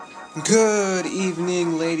Good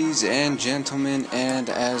evening, ladies and gentlemen, and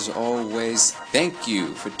as always, thank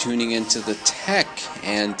you for tuning into the Tech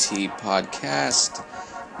and Tea podcast.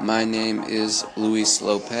 My name is Luis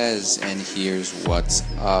Lopez, and here's what's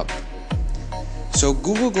up. So,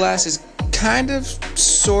 Google Glass is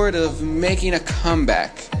sort of making a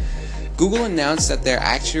comeback. Google announced that they're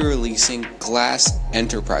actually releasing Glass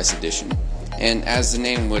Enterprise Edition, and as the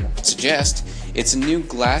name would suggest, it's a new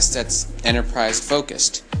glass that's enterprise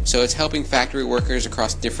focused. So it's helping factory workers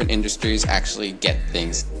across different industries actually get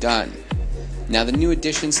things done. Now the new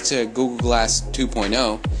additions to Google Glass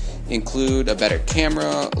 2.0 include a better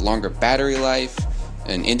camera, a longer battery life,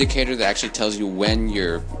 an indicator that actually tells you when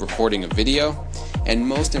you're recording a video, and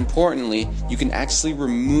most importantly, you can actually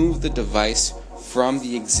remove the device from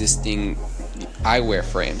the existing eyewear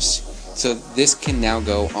frames. So this can now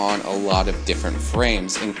go on a lot of different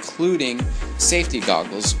frames, including safety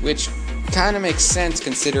goggles, which kind of makes sense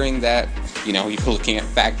considering that, you're looking at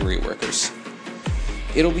factory workers.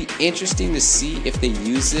 It'll be interesting to see if they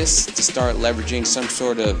use this to start leveraging some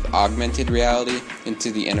sort of augmented reality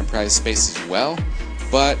into the enterprise space as well,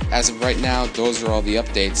 but as of right now, those are all the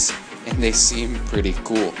updates, and they seem pretty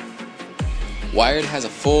cool. Wired has a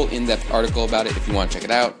full in-depth article about it if you want to check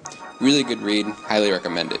it out. Really good read, highly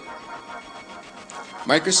recommend it.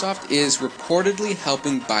 Microsoft is reportedly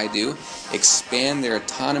helping Baidu expand their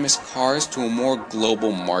autonomous cars to a more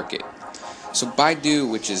global market. So Baidu,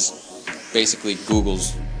 which is basically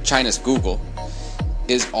China's Google,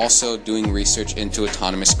 is also doing research into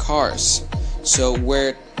autonomous cars. So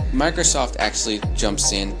where Microsoft actually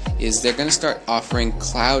jumps in is they're going to start offering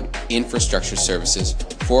cloud infrastructure services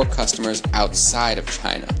for customers outside of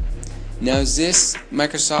China. Now, is this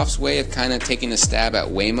Microsoft's way of kind of taking a stab at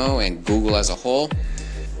Waymo and Google as a whole?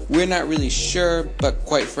 We're not really sure, but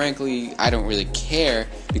quite frankly, I don't really care,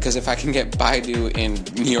 because if I can get Baidu in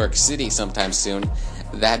New York City sometime soon,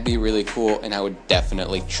 that'd be really cool, and I would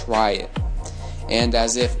definitely try it. And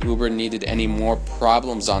as if Uber needed any more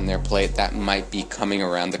problems on their plate, that might be coming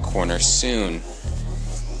around the corner soon.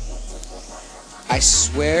 I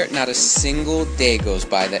swear not a single day goes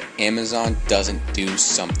by that Amazon doesn't do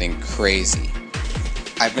something crazy.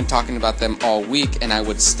 I've been talking about them all week, and I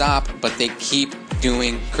would stop, but they keep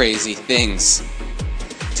doing crazy things.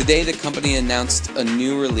 Today, the company announced a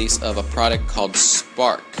new release of a product called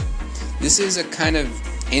Spark. This is a kind of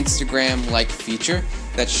Instagram-like feature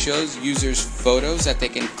that shows users photos that they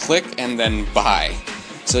can click and then buy.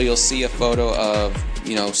 So you'll see a photo of,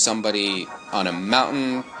 somebody on a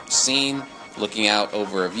mountain scene looking out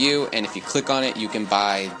over a view, and if you click on it, you can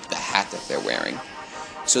buy the hat that they're wearing.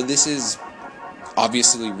 So this is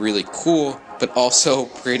obviously really cool, but also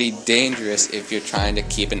pretty dangerous if you're trying to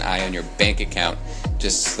keep an eye on your bank account.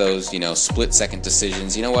 Just those, split-second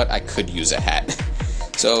decisions. You know what? I could use a hat.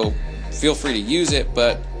 So feel free to use it,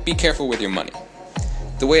 but be careful with your money.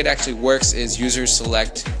 The way it actually works is users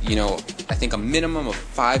select, I think a minimum of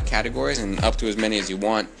 5 categories and up to as many as you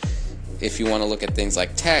want. If you want to look at things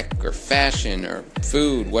like tech or fashion or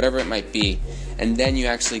food, whatever it might be, and then you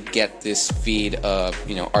actually get this feed of,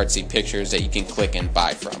 artsy pictures that you can click and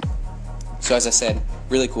buy from. So as I said,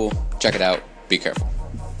 really cool. Check it out. Be careful.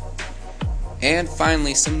 And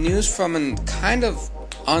finally, some news from a kind of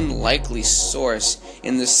unlikely source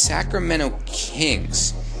in the Sacramento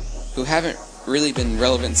Kings, who haven't really been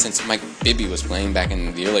relevant since Mike Bibby was playing back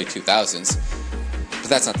in the early 2000s. But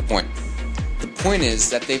that's not the point. The point is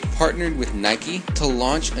that they've partnered with Nike to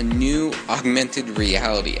launch a new augmented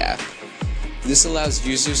reality app. This allows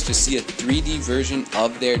users to see a 3D version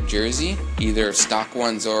of their jersey, either stock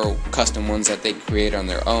ones or custom ones that they create on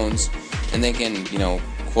their own, and they can,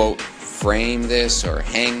 quote, frame this or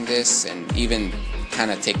hang this and even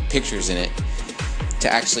kind of take pictures in it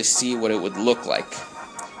to actually see what it would look like.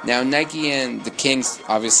 Now, Nike and the Kings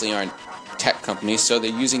obviously aren't tech companies, so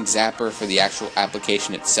they're using Zapper for the actual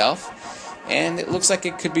application itself, and it looks like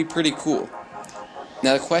it could be pretty cool.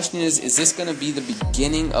 Now the question is this going to be the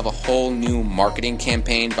beginning of a whole new marketing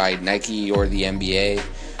campaign by Nike or the NBA,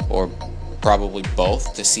 or probably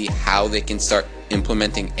both, to see how they can start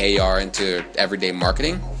implementing AR into everyday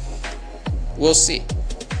marketing? We'll see.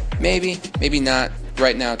 Maybe, maybe not.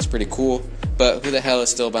 Right now it's pretty cool, but who the hell is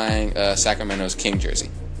still buying a Sacramento's King jersey?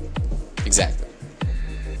 Exactly.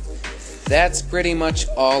 That's pretty much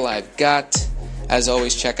all I've got. As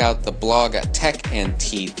always, check out the blog at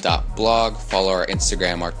techandtea.blog. Follow our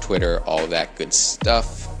Instagram, our Twitter, all that good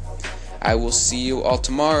stuff. I will see you all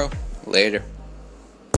tomorrow. Later.